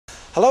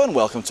Hello and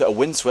welcome to a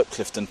windswept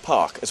Clifton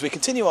Park as we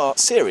continue our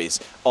series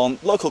on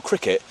local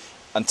cricket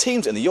and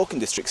teams in the York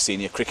District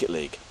Senior Cricket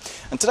League.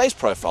 And today's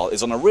profile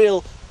is on a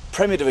real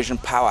Premier Division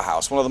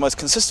powerhouse, one of the most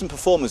consistent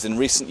performers in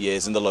recent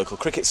years in the local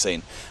cricket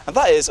scene, and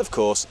that is, of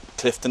course,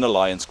 Clifton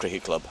Alliance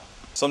Cricket Club.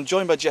 So I'm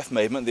joined by Jeff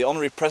Maidment, the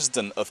Honorary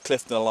President of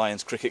Clifton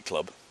Alliance Cricket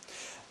Club.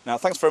 Now,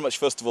 thanks very much,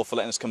 first of all, for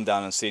letting us come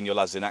down and seeing your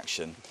lads in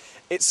action.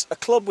 It's a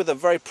club with a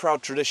very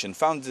proud tradition,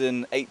 founded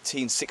in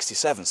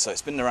 1867, so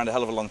it's been around a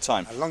hell of a long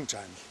time. A long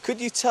time.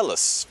 Could you tell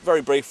us,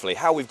 very briefly,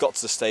 how we've got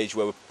to the stage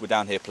where we're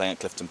down here playing at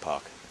Clifton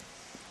Park?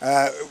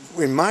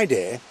 In my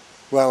day,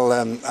 well,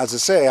 as I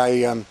say,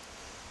 I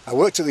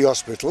worked at the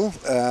hospital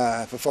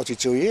for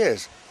 42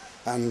 years,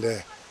 and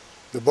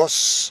the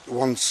boss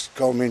once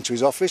called me into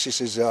his office. He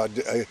says,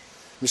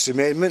 Mr.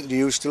 Maidment, do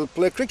you still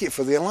play cricket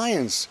for the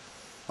Alliance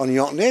on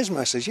York Nasm?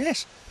 I says,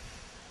 yes.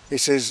 He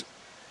says,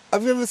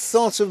 have you ever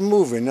thought of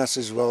moving? I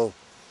says, well,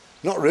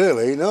 not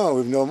really, no,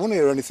 we've no money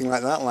or anything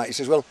like that. He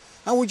says, well,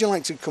 how would you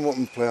like to come up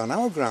and play on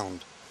our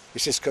ground? He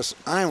says, because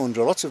I'm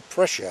under a lot of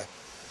pressure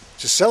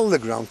to sell the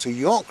ground to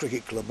York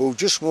Cricket Club, who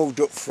just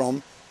moved up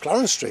from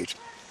Clarence Street.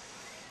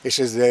 He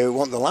says, they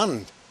want the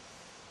land.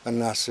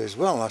 And I says,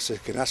 well, I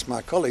said, can I ask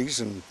my colleagues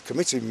and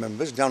committee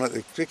members down at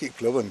the cricket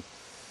club? And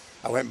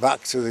I went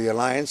back to the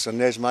Alliance and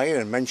there's my ear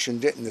and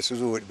mentioned it, and they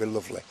says, oh, it'd be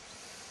lovely.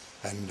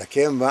 And I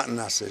came back and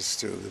I says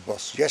to the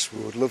boss, yes,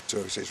 we would love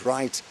to. He says,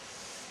 right.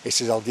 He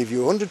says, I'll give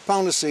you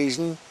 £100 a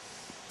season,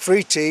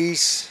 free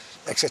teas,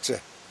 etc.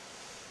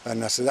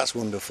 And I said, that's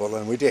wonderful,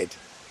 and we did.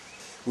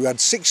 We had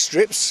 6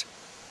 strips,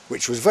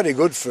 which was very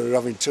good for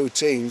having 2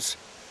 teams,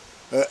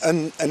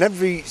 and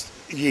every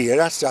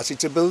year I started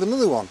to build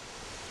another one.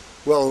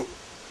 Well,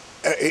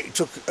 it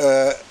took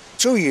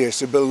 2 years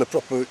to build a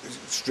proper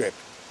strip,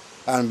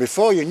 and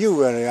before you knew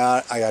where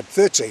I had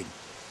 13.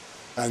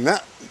 And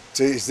that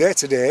is there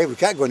today. We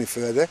can't go any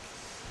further,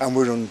 and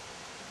we run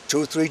 2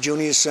 or 3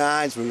 junior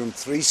sides, we run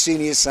 3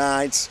 senior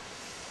sides,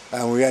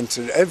 and we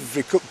enter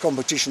every cup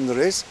competition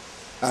there is,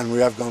 and we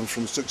have gone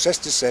from success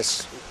to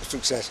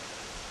success.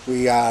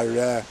 We are,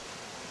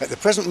 at the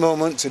present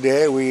moment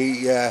today,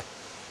 we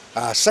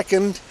are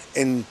second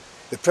in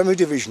the Premier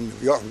Division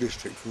of York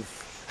District.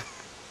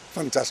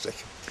 Fantastic.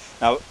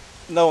 Now,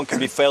 no one can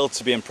be failed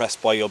to be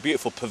impressed by your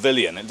beautiful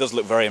pavilion. It does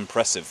look very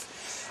impressive.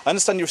 I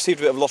understand you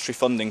received a bit of lottery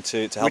funding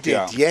to help you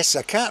out. Yes.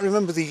 I can't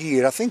remember the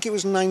year. I think it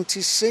was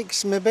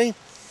 96 maybe.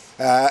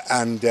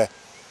 And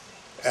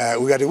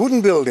we had a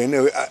wooden building.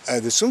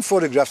 There's some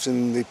photographs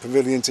in the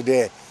pavilion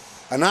today.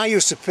 And I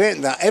used to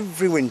paint that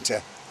every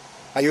winter.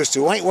 I used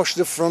to whitewash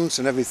the front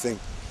and everything.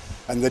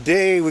 And the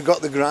day we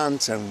got the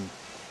grant and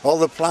all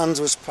the plans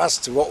was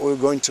passed to what we were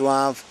going to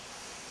have.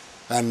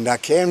 And I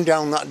came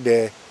down that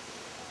day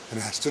and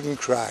I stood and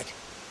cried.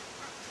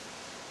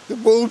 The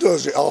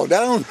bulldozed it all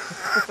down.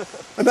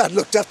 And I'd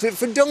looked after it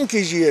for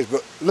donkey's years,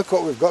 but look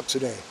what we've got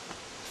today.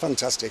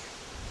 Fantastic.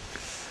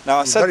 Now,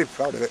 I'm very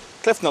proud of it.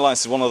 Clifton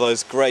Alliance is one of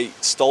those great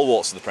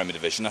stalwarts of the Premier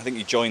Division. I think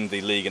you joined the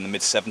league in the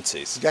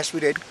mid-70s. Yes, we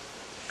did.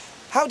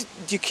 How do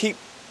you keep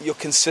your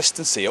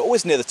consistency? You're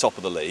always near the top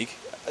of the league,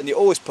 and you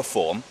always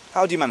perform.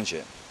 How do you manage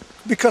it?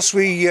 Because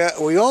we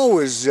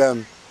always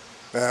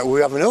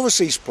we have an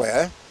overseas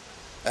player,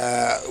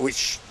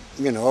 which,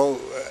 you know,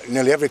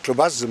 nearly every club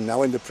has them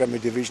now in the Premier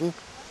Division.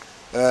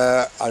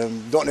 I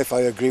don't know if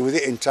I agree with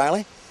it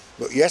entirely,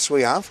 but yes,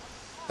 we have.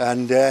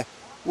 And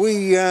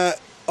we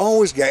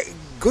always get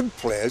good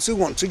players who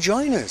want to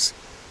join us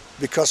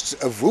because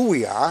of who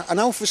we are and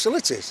our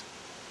facilities.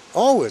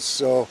 Always.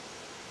 So,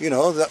 you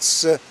know,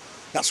 that's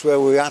where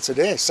we are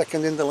today,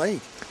 second in the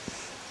league.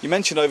 You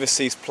mentioned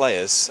overseas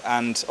players,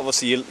 and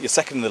obviously you're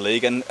second in the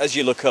league, and as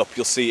you look up,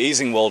 you'll see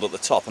Easingwold at the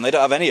top, and they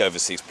don't have any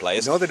overseas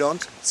players. No, they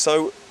don't.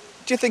 So,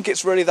 do you think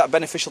it's really that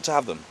beneficial to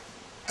have them?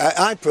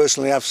 I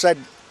personally have said,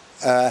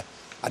 I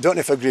don't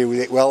know if I agree with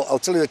it. Well, I'll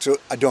tell you the truth,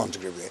 I don't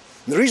agree with it.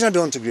 And the reason I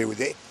don't agree with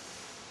it,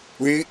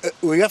 we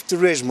have to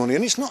raise money,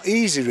 and it's not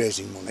easy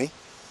raising money.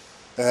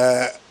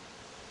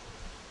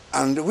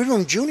 And we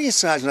run junior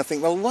sides, and I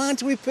think, well, why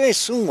do we pay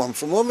someone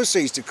from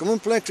overseas to come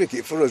and play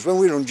cricket for us when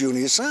we run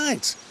junior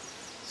sides?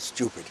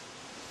 Stupid.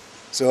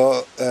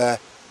 So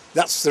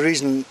that's the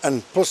reason,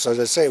 and plus, as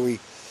I say,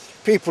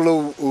 people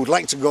who would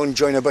like to go and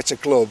join a better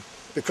club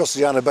because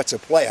they are a better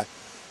player,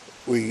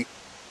 we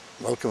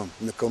welcome them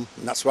and they come,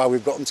 and that's why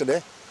we've got them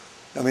today.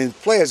 I mean,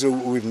 players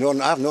who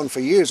I've known for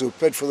years who've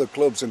played for the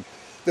clubs, and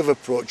they've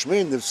approached me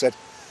and they've said,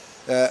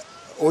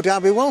 would I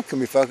be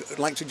welcome if I'd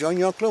like to join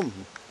your club?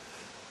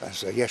 I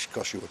say, yes, of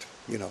course you would.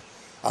 You know,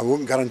 I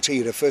wouldn't guarantee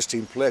you the first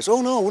team place.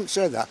 Oh no, I wouldn't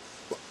say that.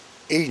 But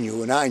he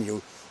knew and I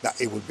knew that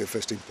he would be a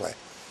first team player.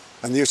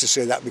 And they used to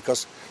say that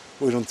because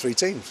we run 3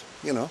 teams,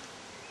 you know.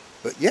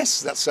 But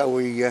yes, that's how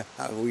we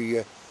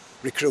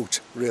recruit,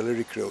 really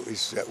recruit,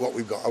 is what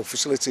we've got, our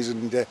facilities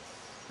and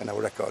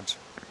our records.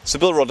 So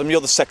Bill Rodham, you're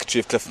the secretary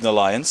of Clifton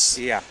Alliance.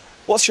 Yeah.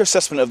 What's your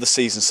assessment of the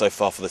season so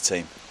far for the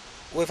team?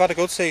 We've had a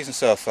good season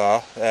so far.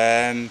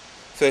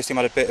 First team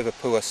had a bit of a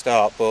poor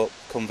start, but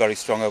come very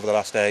strong over the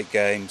last 8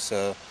 games,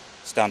 so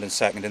standing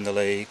second in the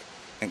league.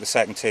 I think the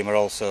second team are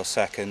also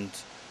second.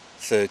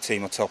 third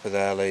team on top of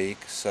their league.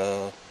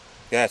 So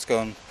yeah, it's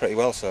going pretty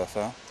well so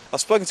far.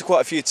 I've spoken to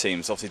quite a few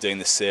teams obviously doing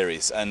this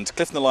series, and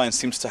Clifton Alliance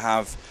seems to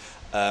have,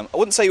 I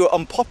wouldn't say you were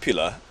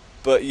unpopular,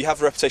 but you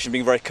have a reputation of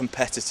being very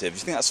competitive. Do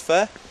you think that's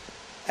fair?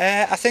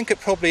 I think it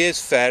probably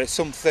is fair. It's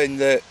something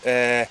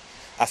that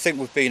I think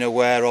we've been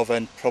aware of,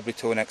 and probably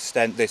to an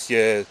extent this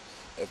year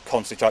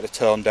constantly trying to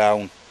tone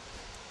down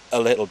a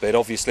little bit.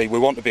 Obviously we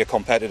want to be a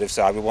competitive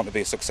side, we want to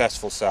be a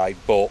successful side,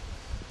 but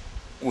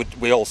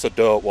we also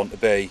don't want to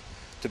be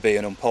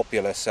an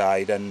unpopular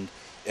side, and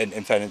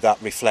in fact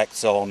that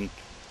reflects on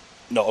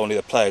not only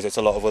the players, it's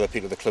a lot of other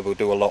people at the club who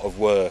do a lot of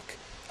work,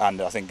 and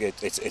I think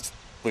it's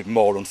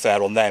more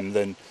unfair on them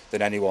than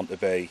anyone to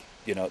be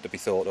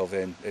thought of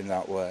in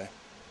that way.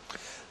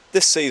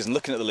 This season,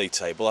 looking at the league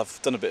table,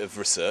 I've done a bit of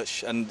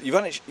research, and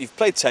you've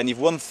played 10, you've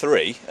won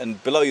 3,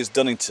 and below you is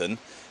Dunnington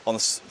on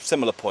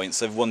similar points.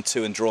 They've won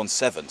 2 and drawn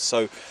 7.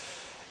 So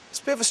it's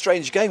a bit of a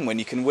strange game when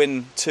you can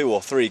win 2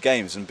 or 3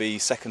 games and be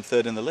second,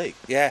 third in the league.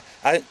 Yeah,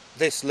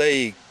 this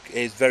league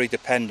is very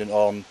dependent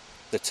on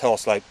the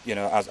toss. Like,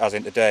 as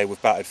in today,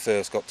 we've batted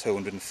first, got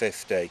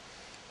 250.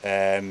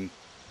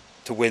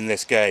 To win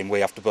this game, we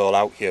have to bowl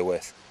out here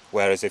with.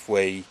 Whereas if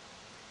we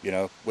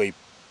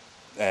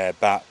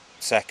bat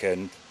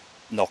second,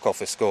 knock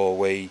off a score,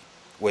 we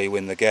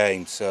win the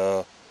game.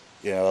 So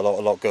a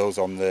lot goes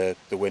on the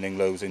winning,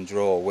 losing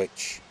draw,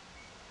 which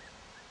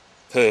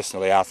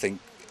personally I think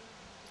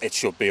it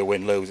should be a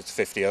win-lose. It's a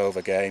 50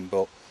 over game,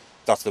 but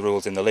that's the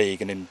rules in the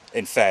league, and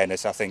in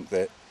fairness I think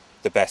that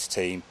the best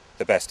team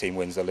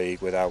wins the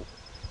league without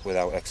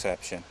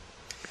exception.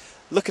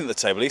 Looking at the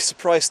table, are you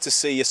surprised to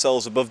see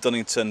yourselves above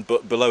Dunnington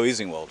but below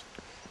Easingwold?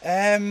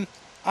 I'm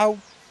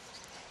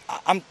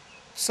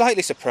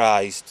slightly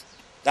surprised.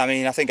 I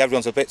mean, I think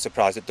everyone's a bit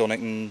surprised at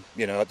Dunnington.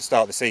 At the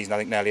start of the season, I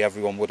think nearly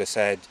everyone would have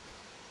said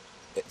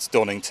it's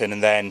Dunnington,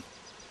 and then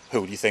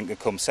who do you think could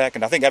come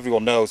second? I think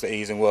everyone knows that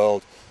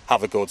Easingwold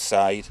have a good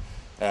side.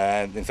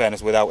 In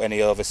fairness, without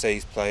any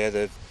overseas player,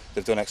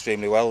 they've done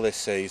extremely well this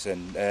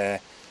season.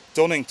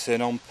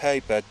 Dunnington, on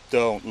paper,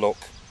 don't look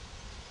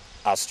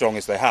as strong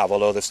as they have,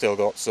 although they've still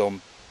got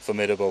some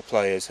formidable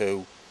players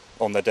who,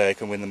 on their day,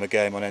 can win them a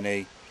game on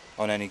any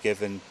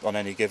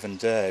given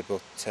day.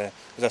 But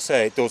as I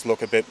say, it does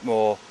look a bit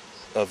more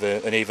of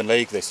an even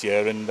league this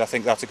year, and I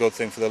think that's a good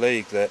thing for the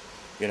league, that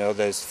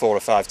there's 4 or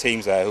 5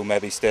 teams there who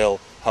maybe still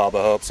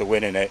harbour hopes of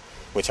winning it,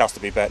 which has to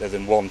be better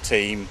than one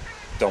team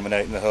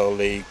dominating the whole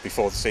league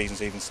before the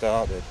season's even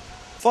started.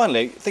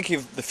 Finally, thinking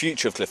of the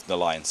future of Clifton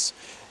Alliance,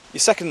 you're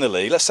second in the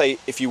league. Let's say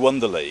if you won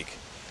the league,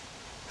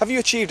 have you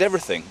achieved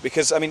everything?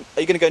 Because, I mean,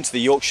 are you going to go into the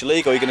Yorkshire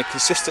League, or are you going to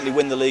consistently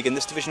win the league in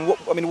this division?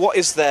 What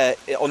is there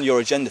on your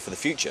agenda for the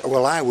future?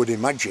 Well, I would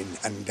imagine,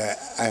 and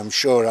I am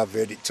sure I've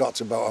heard it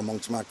talked about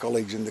amongst my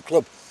colleagues in the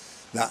club,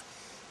 that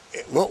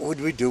what would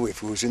we do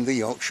if we was in the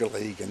Yorkshire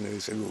League, and they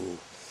said, "Ooh,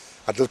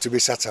 I'd love to be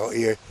sat out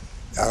here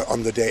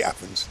on the day it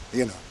happens."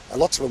 A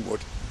lot of them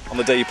would. On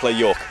the day you play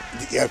York?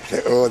 Yeah.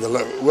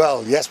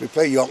 Well, yes, we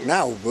play York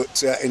now,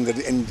 but in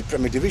the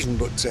Premier Division,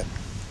 but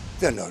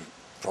they're no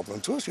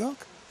problem to us,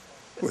 York.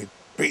 We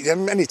beat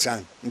them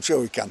anytime. I'm sure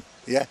we can.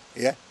 Yeah.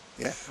 Well,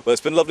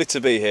 it's been lovely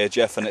to be here,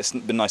 Jeff, and it's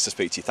been nice to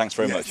speak to you. Thanks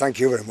very much. Thank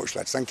you very much,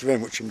 lads. Thank you very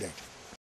much indeed.